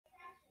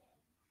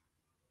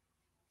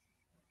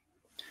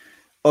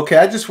Okay,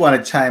 I just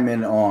want to chime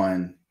in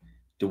on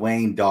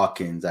Dwayne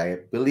Dawkins.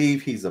 I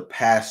believe he's a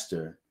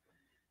pastor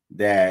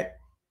that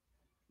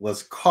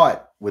was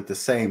caught with the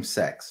same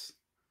sex.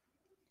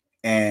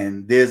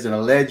 And there's an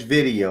alleged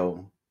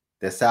video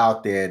that's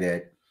out there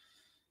that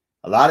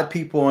a lot of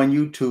people on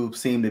YouTube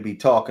seem to be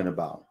talking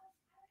about.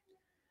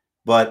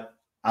 But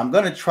I'm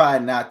going to try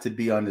not to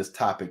be on this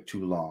topic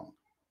too long.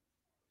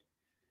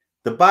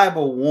 The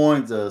Bible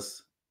warns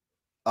us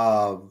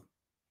of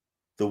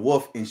the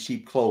wolf in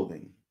sheep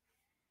clothing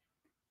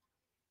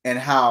and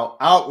how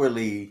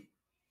outwardly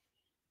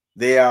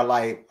they are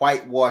like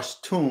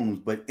whitewashed tombs,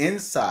 but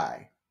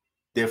inside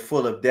they're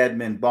full of dead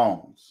men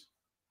bones.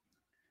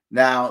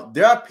 Now,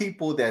 there are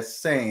people that's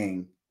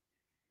saying,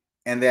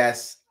 and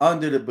that's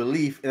under the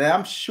belief, and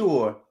I'm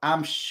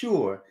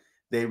sure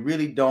they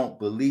really don't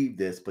believe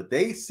this, but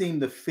they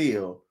seem to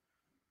feel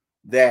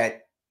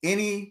that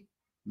any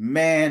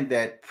man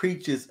that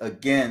preaches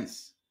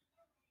against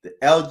the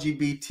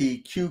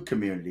LGBTQ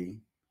community,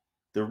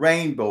 the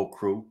rainbow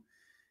crew,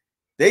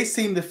 they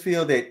seem to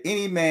feel that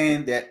any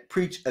man that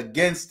preach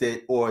against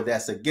it or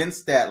that's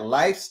against that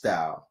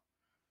lifestyle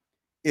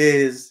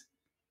is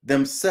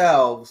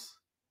themselves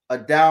a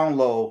down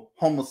low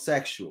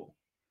homosexual.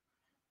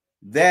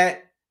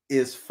 That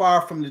is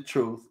far from the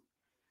truth.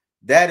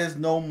 That is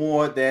no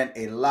more than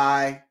a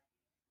lie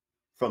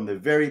from the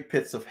very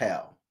pits of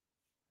hell.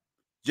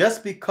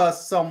 Just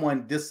because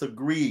someone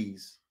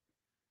disagrees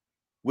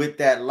with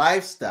that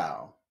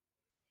lifestyle,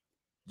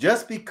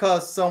 just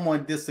because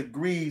someone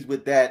disagrees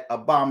with that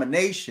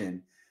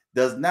abomination,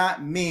 does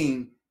not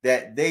mean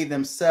that they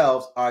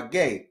themselves are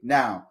gay.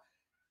 Now,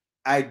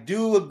 I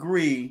do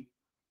agree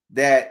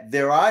that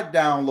there are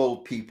down low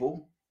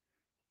people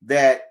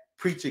that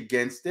preach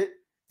against it.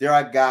 There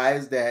are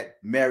guys that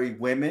marry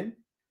women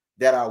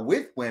that are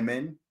with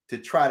women to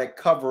try to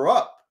cover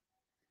up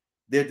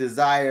their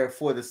desire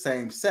for the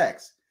same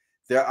sex.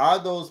 There are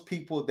those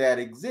people that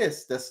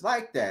exist that's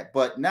like that,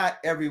 but not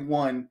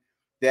everyone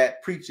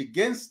that preach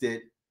against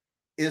it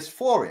is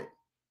for it.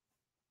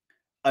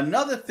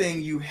 Another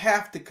thing you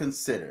have to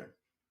consider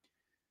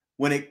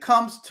when it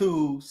comes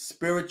to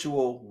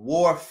spiritual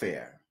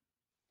warfare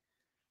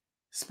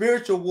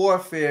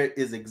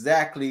is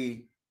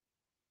exactly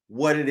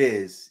what it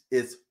is.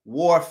 It's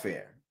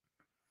warfare.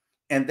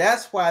 And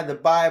that's why the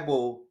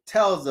Bible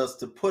tells us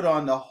to put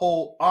on the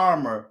whole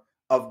armor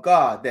of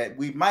God that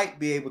we might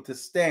be able to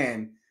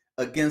stand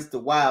against the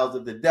wiles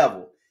of the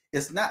devil.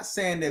 It's not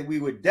saying that we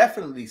would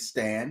definitely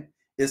stand.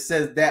 It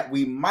says that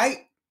we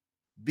might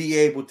be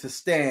able to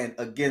stand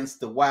against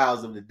the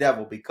wiles of the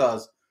devil,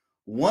 because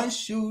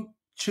once you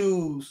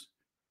choose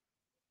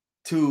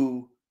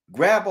to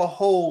grab a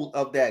hold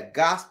of that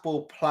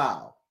gospel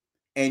plow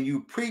and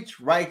you preach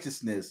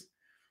righteousness,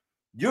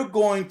 you're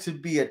going to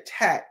be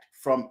attacked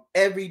from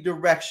every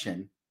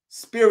direction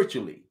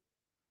spiritually.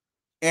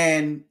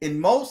 And in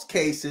most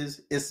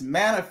cases, it's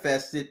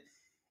manifested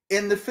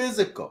in the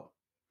physical.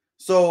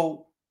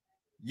 So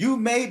you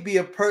may be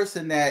a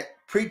person that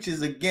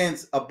preaches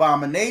against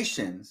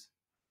abominations,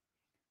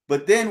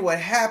 but then what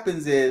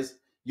happens is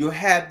you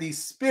have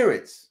these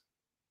spirits.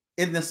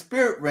 In the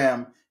spirit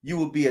realm, you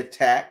will be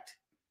attacked.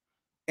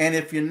 And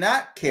if you're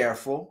not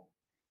careful,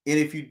 and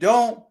if you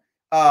don't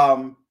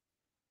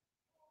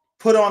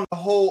put on the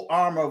whole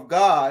armor of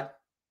God,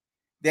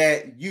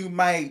 that you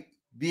might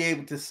be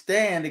able to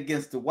stand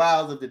against the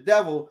wiles of the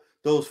devil,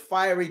 those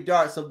fiery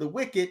darts of the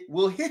wicked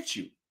will hit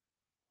you.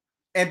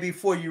 And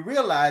before you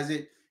realize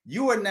it,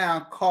 you are now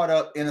caught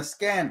up in a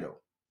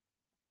scandal.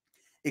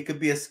 It could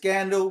be a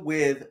scandal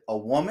with a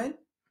woman.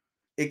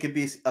 It could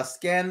be a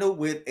scandal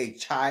with a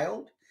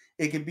child.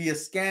 It could be a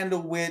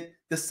scandal with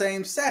the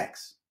same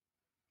sex.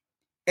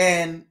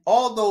 And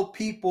although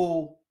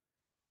people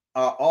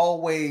are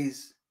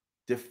always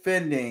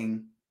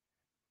defending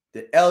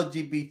the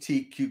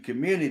LGBTQ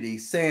community,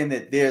 saying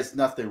that there's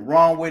nothing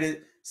wrong with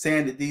it,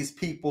 saying that these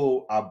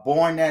people are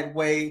born that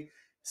way,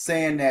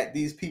 saying that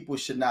these people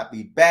should not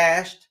be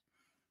bashed,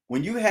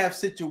 when you have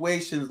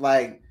situations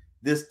like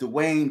this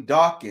Dwayne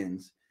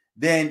Dawkins,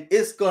 then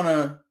it's going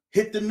to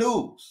hit the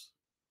news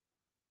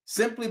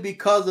simply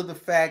because of the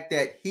fact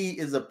that he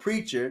is a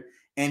preacher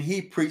and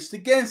he preached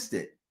against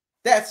it.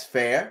 That's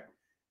fair.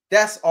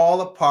 That's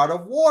all a part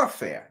of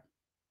warfare.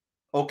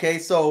 Okay,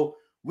 so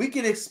we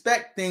can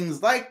expect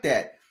things like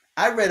that.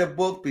 I read a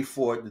book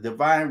before, The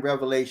Divine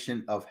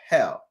Revelation of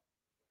Hell.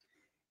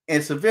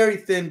 It's a very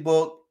thin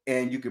book,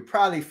 and you could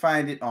probably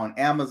find it on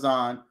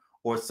Amazon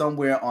or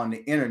somewhere on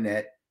the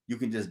internet. You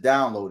can just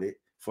download it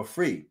for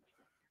free.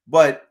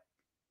 But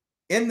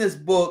in this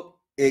book,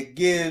 it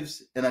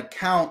gives an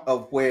account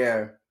of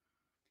where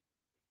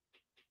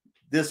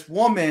this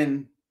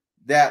woman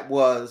that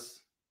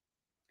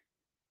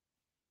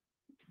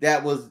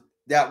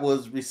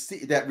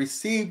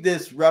received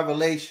this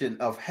revelation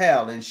of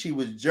hell, and she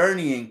was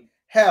journeying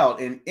hell,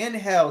 and in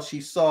hell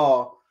she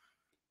saw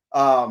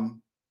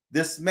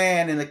this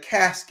man in a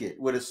casket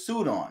with a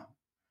suit on,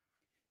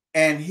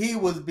 and he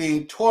was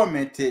being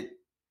tormented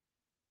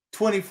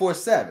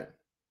 24/7.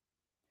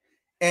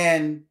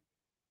 And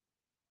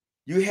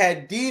you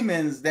had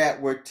demons that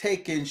were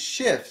taking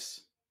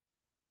shifts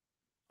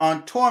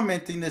on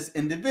tormenting this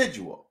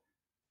individual.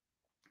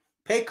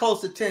 Pay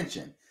close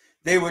attention.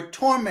 They were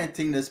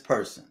tormenting this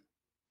person.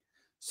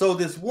 So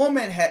this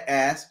woman had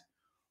asked,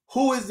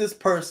 who is this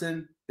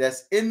person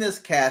that's in this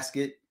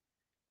casket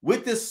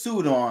with this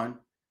suit on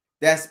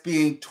that's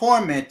being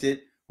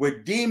tormented, where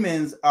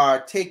demons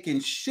are taking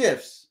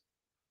shifts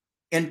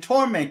and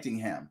tormenting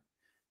him?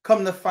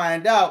 Come to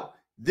find out,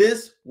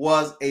 this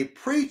was a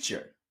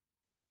preacher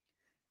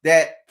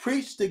that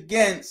preached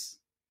against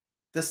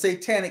the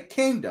satanic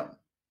kingdom.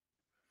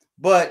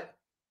 But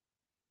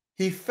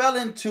he fell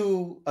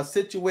into a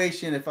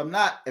situation, if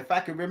I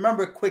can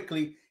remember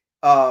quickly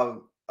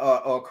or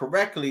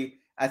correctly,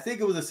 I think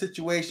it was a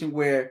situation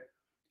where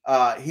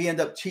he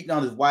ended up cheating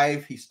on his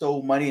wife. He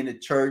stole money in the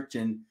church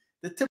and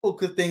the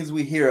typical things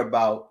we hear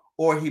about,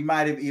 or he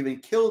might have even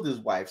killed his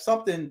wife,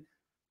 something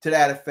to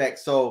that effect.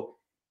 So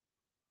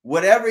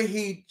whatever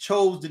he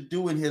chose to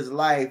do in his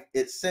life,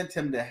 it sent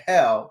him to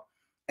hell.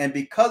 And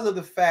because of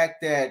the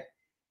fact that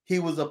he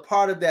was a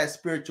part of that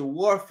spiritual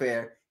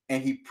warfare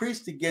and he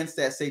preached against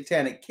that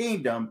satanic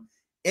kingdom,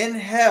 in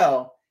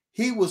hell,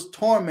 he was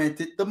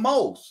tormented the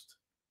most.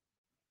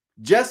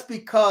 Just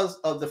because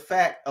of the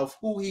fact of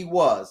who he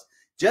was,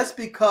 just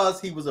because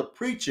he was a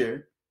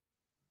preacher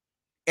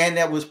and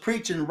that was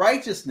preaching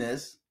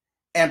righteousness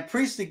and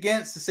preached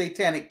against the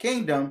satanic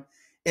kingdom,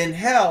 in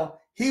hell,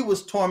 he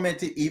was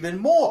tormented even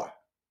more,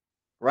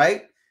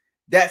 right?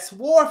 That's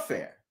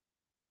warfare.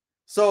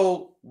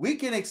 So we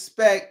can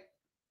expect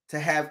to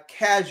have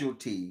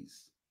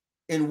casualties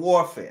in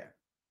warfare.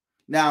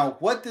 Now,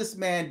 what this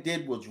man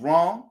did was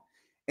wrong.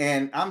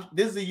 And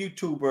this is a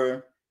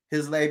YouTuber.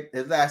 His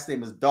last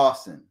name is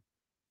Dawson.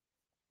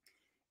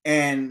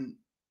 And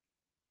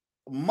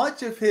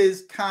much of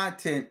his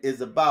content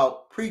is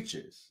about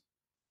preachers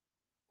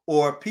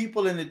or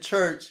people in the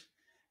church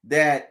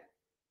that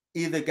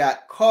either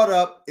got caught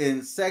up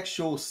in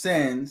sexual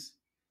sins,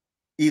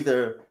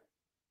 either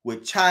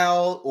with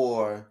child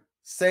or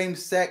same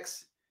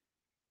sex,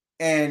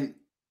 and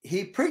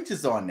he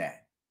preaches on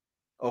that.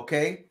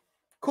 Okay,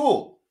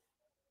 cool.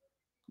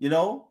 You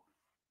know,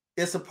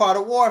 it's a part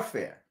of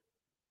warfare.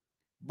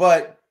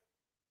 But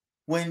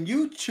when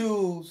you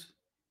choose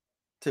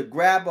to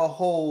grab a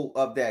hold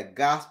of that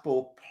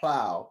gospel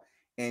plow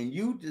and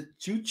you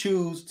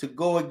choose to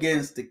go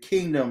against the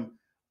kingdom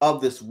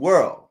of this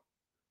world,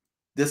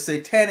 the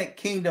satanic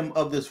kingdom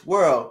of this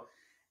world,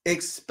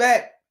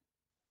 expect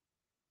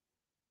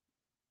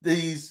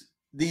the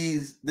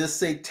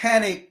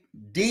satanic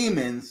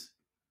demons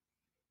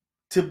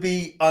to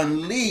be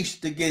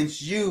unleashed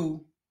against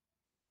you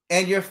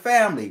and your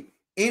family.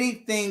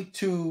 Anything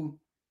to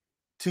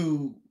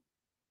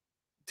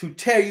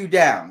tear you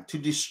down, to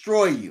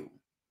destroy you.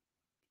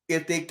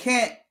 If they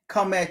can't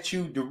come at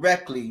you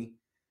directly,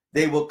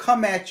 they will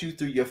come at you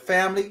through your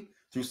family,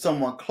 through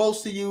someone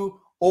close to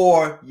you,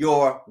 or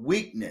your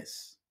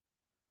weakness.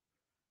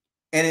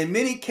 And in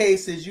many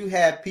cases, you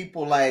have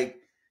people like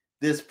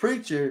this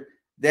preacher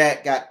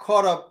that got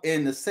caught up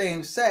in the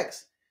same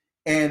sex.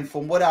 And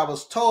from what I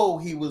was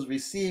told, he was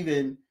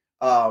receiving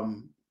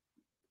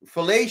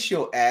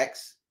fellatio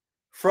acts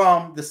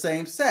from the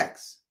same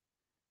sex.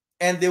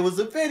 And there was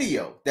a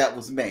video that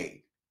was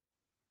made.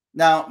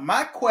 Now,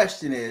 my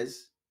question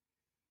is,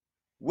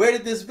 where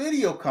did this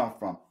video come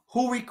from?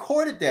 Who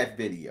recorded that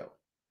video?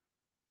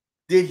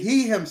 Did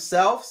he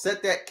himself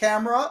set that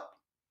camera up?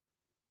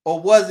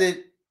 Or was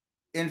it,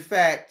 in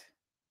fact,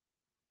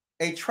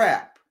 a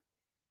trap?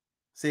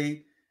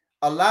 See,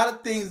 a lot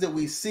of things that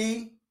we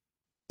see,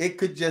 it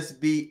could just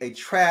be a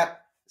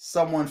trap.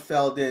 Someone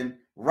fell in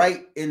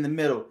right in the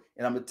middle.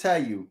 And I'm going to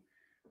tell you,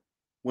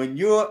 when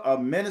you're a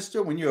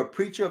minister, when you're a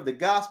preacher of the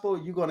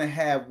gospel, you're going to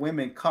have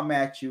women come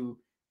at you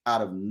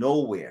out of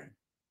nowhere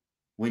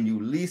when you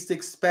least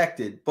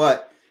expect it.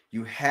 But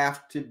you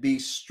have to be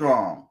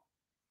strong.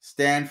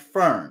 Stand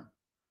firm.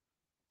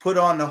 Put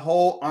on the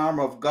whole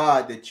armor of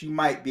God that you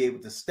might be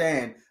able to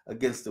stand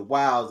against the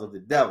wiles of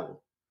the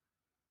devil.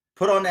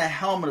 Put on that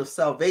helmet of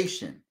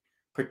salvation.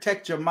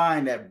 Protect your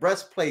mind, that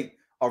breastplate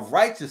of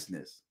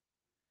righteousness,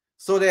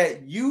 so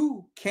that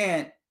you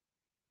can't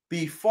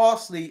be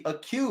falsely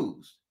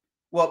accused.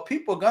 Well,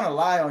 people are going to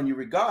lie on you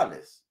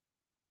regardless.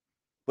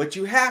 But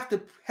you have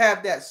to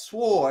have that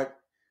sword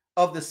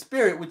of the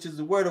Spirit, which is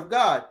the word of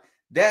God.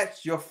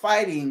 That's your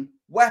fighting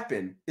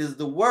weapon, is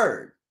the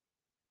word.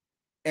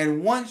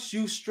 And once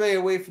you stray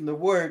away from the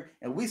word,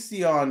 and we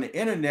see on the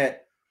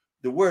internet,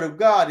 the word of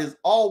God is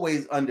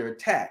always under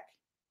attack.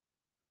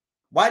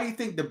 Why do you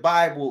think the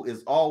Bible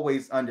is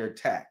always under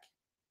attack?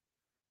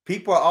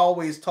 People are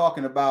always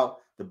talking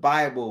about the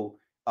Bible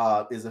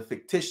is a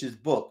fictitious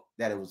book,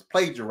 that it was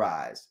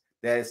plagiarized,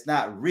 that it's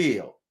not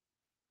real.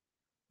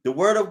 The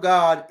word of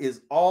God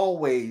is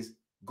always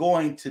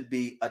going to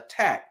be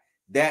attacked.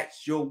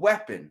 That's your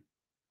weapon.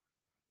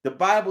 The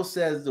Bible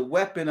says the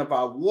weapon of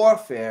our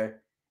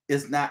warfare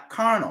is not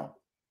carnal,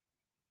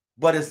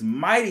 but it's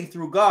mighty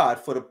through God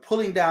for the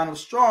pulling down of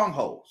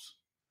strongholds.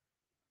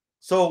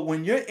 So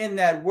when you're in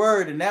that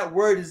word and that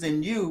word is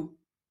in you,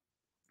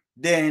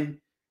 then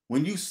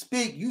when you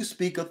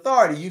speak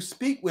authority. You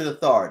speak with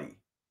authority.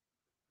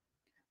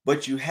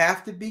 But you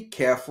have to be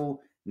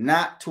careful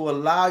not to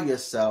allow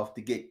yourself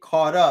to get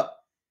caught up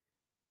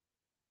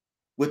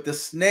with the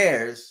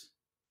snares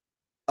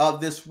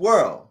of this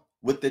world,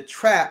 with the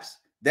traps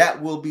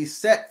that will be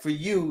set for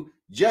you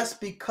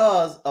just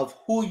because of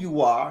who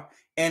you are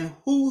and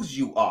whose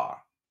you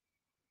are.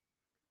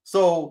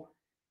 So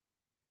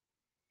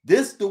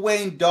this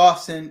Dwayne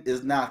Dawson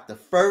is not the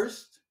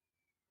first,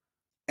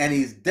 and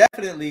he's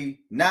definitely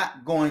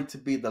not going to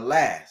be the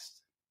last.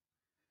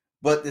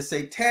 But the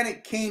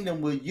satanic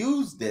kingdom will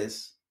use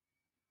this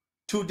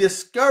to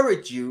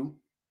discourage you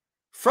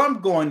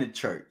from going to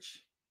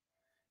church.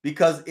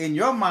 Because in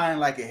your mind,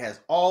 like it has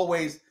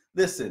always,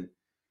 listen,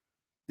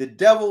 the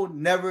devil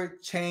never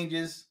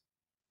changes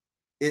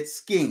its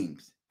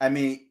schemes. I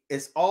mean,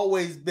 it's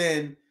always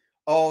been,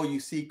 oh,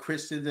 you see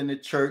Christians in the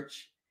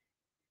church,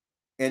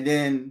 and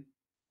then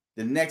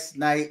the next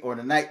night or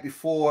the night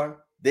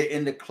before, they're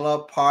in the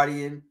club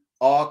partying,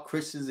 all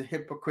Christians are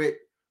hypocrite.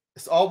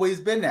 It's always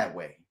been that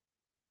way.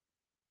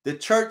 The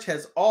church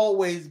has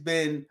always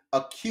been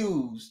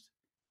accused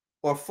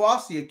or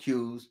falsely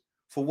accused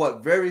for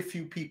what very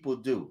few people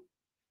do.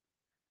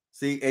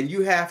 See, and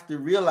you have to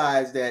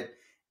realize that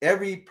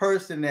every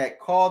person that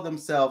called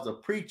themselves a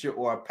preacher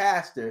or a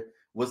pastor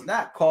was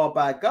not called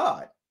by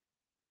God.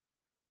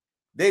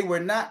 They were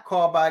not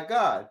called by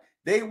God.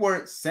 They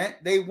weren't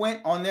sent. They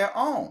went on their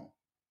own.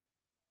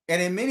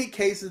 And in many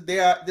cases,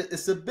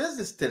 it's a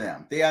business to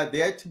them. They are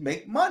there to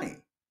make money.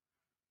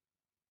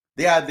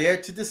 They are there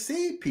to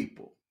deceive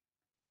people.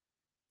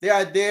 They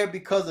are there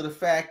because of the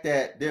fact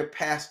that their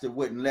pastor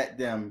wouldn't let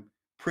them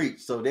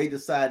preach. So they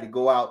decided to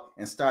go out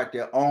and start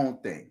their own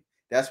thing.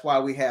 That's why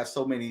we have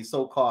so many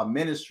so-called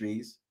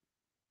ministries,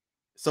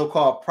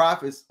 so-called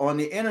prophets on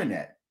the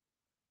internet.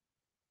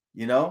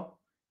 You know?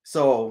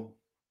 So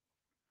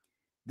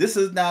this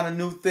is not a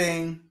new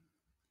thing.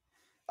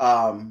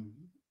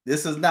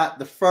 This is not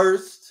the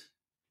first,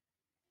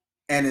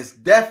 and it's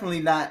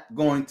definitely not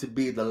going to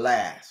be the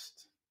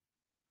last.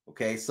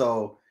 Okay,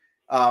 so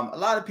a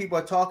lot of people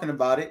are talking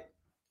about it.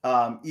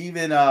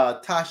 Even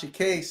Tasha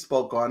K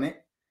spoke on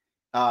it.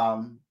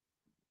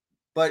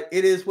 But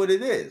it is what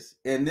it is.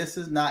 And this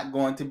is not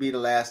going to be the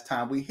last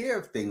time we hear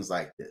of things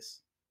like this.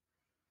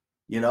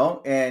 You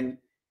know, and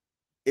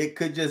it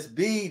could just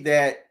be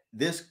that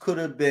this could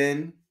have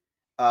been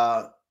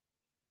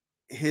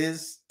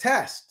his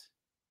test,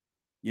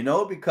 you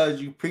know,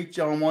 because you preach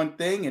on one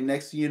thing and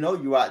next thing you know,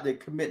 you're out there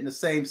committing the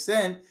same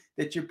sin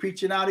that you're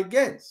preaching out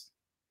against.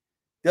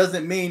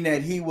 Doesn't mean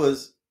that he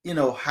was, you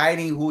know,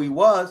 hiding who he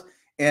was.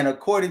 And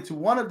according to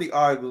one of the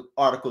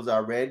articles I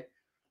read,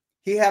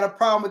 he had a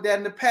problem with that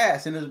in the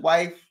past and his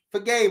wife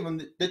forgave him.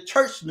 The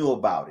church knew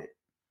about it.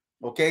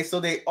 Okay, so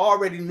they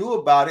already knew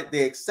about it.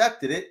 They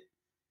accepted it.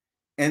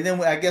 And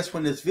then I guess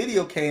when this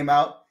video came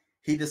out,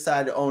 he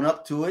decided to own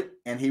up to it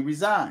and he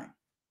resigned.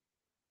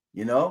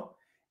 You know,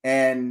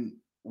 and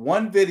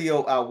one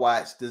video I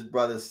watched, this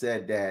brother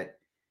said that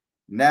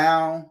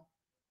now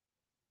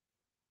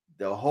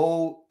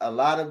a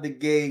lot of the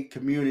gay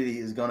community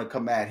is going to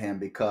come at him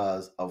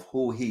because of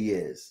who he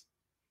is.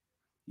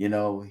 You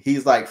know,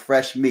 he's like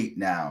fresh meat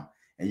now,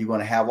 and you're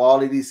going to have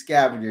all of these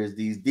scavengers,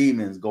 these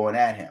demons going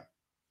at him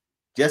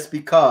just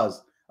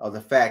because of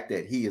the fact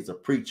that he is a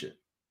preacher.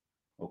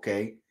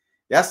 Okay,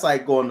 that's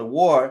like going to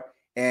war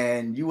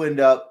and you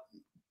end up,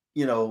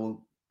 you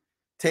know,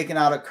 taking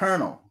out a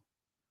colonel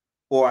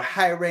or a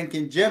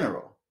high-ranking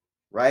general,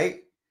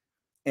 right?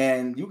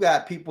 And you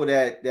got people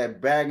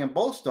that brag and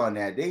boast on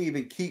that. They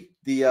even keep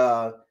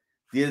the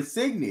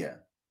insignia.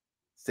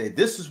 Say,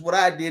 this is what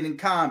I did in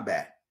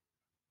combat.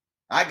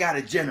 I got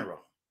a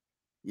general,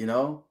 you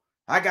know,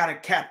 I got a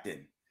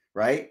captain,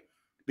 right?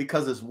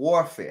 Because it's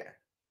warfare.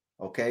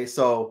 Okay,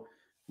 so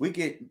we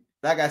get,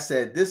 like I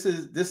said, this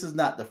is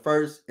not the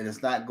first, and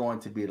it's not going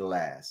to be the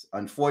last.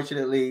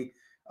 Unfortunately,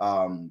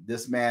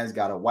 this man's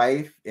got a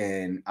wife,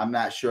 and I'm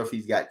not sure if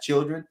he's got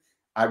children.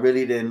 I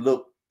really didn't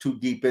look too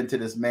deep into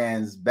this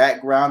man's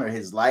background or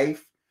his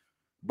life,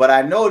 but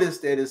I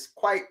noticed that it's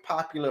quite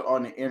popular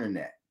on the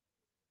internet.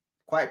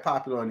 Quite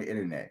popular on the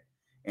internet.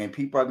 And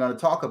people are going to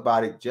talk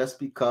about it just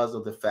because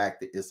of the fact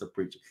that it's a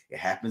preacher. It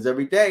happens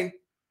every day,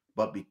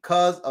 but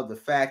because of the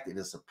fact that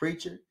it's a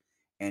preacher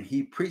and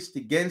he preached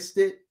against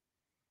it,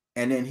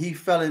 and then he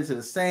fell into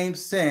the same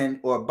sin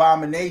or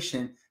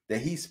abomination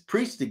that he's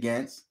preached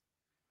against,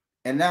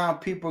 and now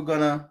people are going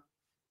to,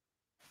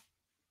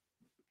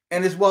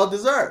 and it's well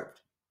deserved,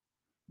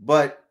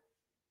 but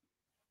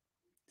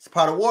it's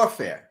part of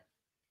warfare.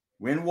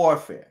 We're in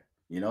warfare,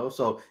 you know?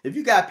 So if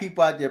you got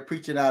people out there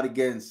preaching out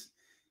against,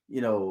 you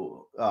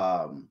know,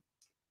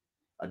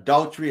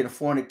 adultery and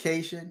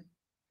fornication,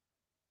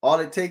 all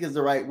it takes is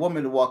the right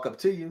woman to walk up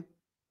to you,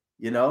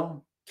 you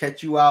know,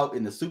 catch you out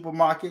in the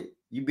supermarket.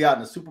 You be out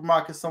in the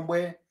supermarket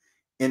somewhere,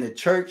 in the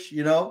church,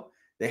 you know,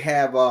 they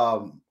have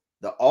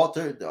the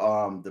altar,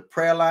 the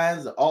prayer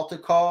lines, the altar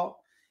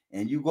call,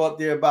 and you go up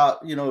there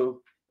about, you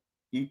know,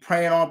 you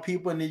praying on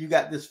people, and then you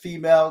got this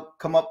female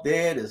come up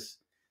there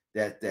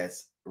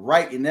that's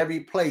right in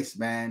every place,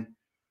 man.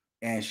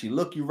 And she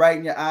look you right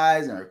in your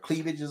eyes and her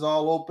cleavage is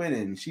all open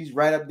and she's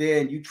right up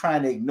there and you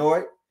trying to ignore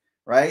it,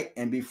 right?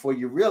 And before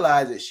you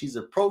realize it, she's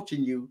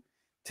approaching you,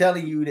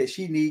 telling you that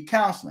she need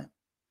counseling,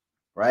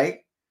 right?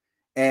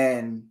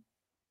 And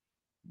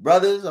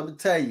brothers, I'm gonna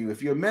tell you,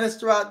 if you're a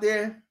minister out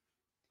there,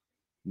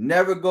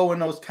 never go in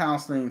those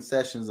counseling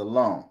sessions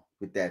alone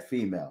with that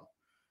female.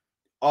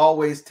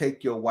 Always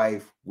take your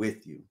wife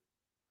with you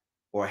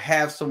or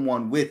have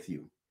someone with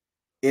you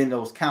in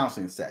those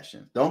counseling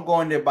sessions. Don't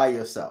go in there by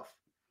yourself,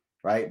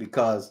 right?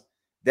 Because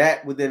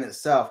that within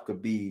itself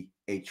could be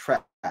a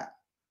trap.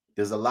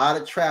 There's a lot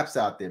of traps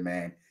out there,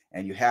 man,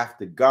 and you have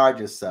to guard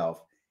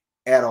yourself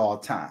at all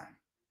times.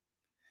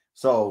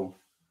 So,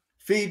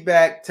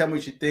 feedback, tell me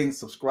what you think,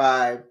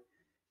 subscribe,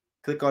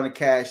 click on the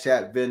Cash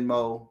App,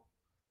 Venmo,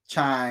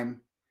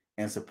 Chime,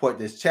 and support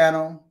this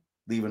channel.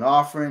 Leave an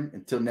offering.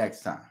 Until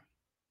next time,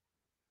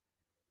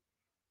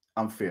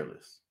 I'm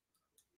fearless.